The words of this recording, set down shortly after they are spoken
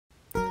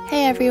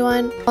Hi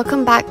everyone,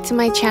 welcome back to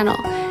my channel.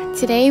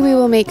 Today we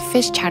will make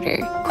fish chowder.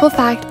 Cool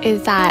fact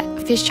is that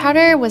fish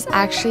chowder was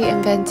actually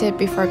invented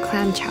before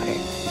clam chowder.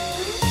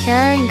 Here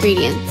are our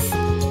ingredients.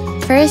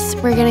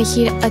 First, we're going to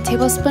heat a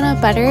tablespoon of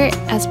butter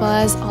as well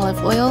as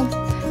olive oil.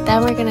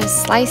 Then we're going to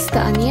slice the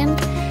onion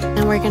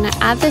and we're going to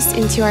add this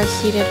into our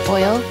heated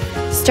oil,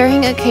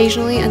 stirring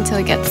occasionally until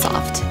it gets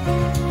soft.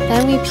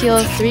 Then we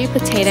peel 3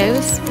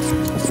 potatoes,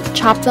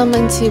 chop them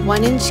into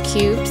 1-inch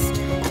cubes,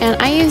 and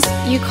I use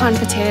Yukon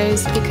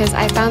potatoes because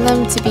I found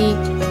them to be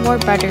more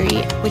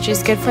buttery, which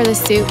is good for the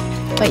soup,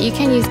 but you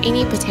can use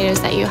any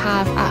potatoes that you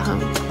have at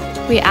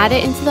home. We add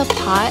it into the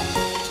pot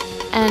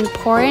and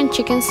pour in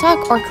chicken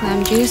stock or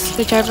clam juice,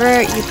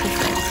 whichever you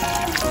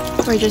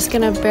prefer. We're just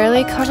gonna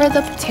barely cover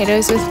the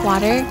potatoes with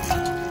water.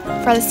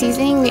 For the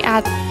seasoning, we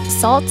add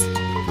salt,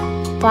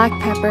 black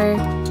pepper,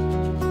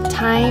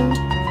 thyme,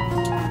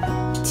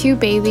 2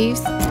 bay leaves,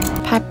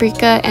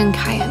 paprika, and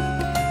cayenne.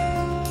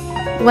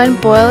 When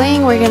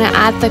boiling, we're gonna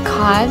add the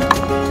cod.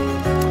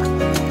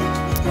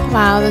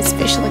 Wow, those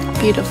fish look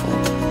beautiful.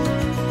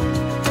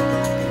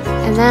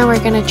 And then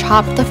we're gonna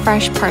chop the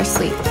fresh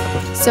parsley.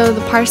 So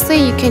the parsley,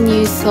 you can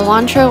use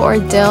cilantro or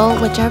dill,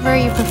 whichever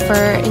you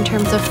prefer in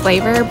terms of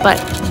flavor, but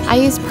I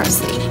use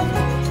parsley.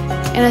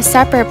 In a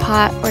separate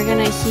pot, we're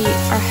gonna heat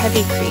our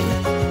heavy cream.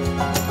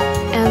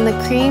 And the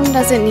cream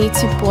doesn't need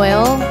to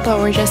boil, but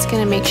we're just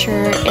gonna make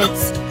sure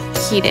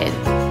it's heated.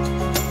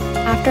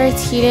 After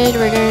it's heated,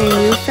 we're going to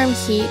remove from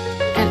heat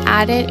and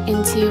add it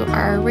into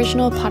our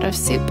original pot of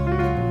soup.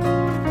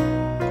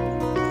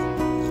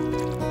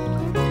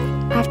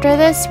 After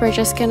this, we're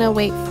just going to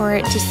wait for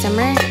it to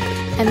simmer,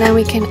 and then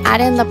we can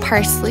add in the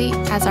parsley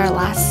as our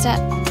last step.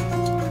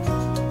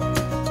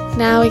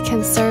 Now we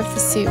can serve the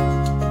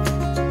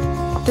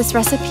soup. This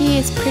recipe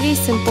is pretty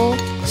simple,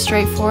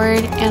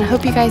 straightforward, and I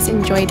hope you guys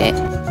enjoyed it.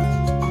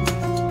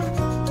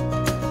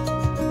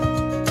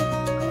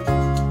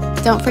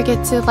 Don't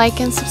forget to like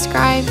and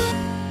subscribe.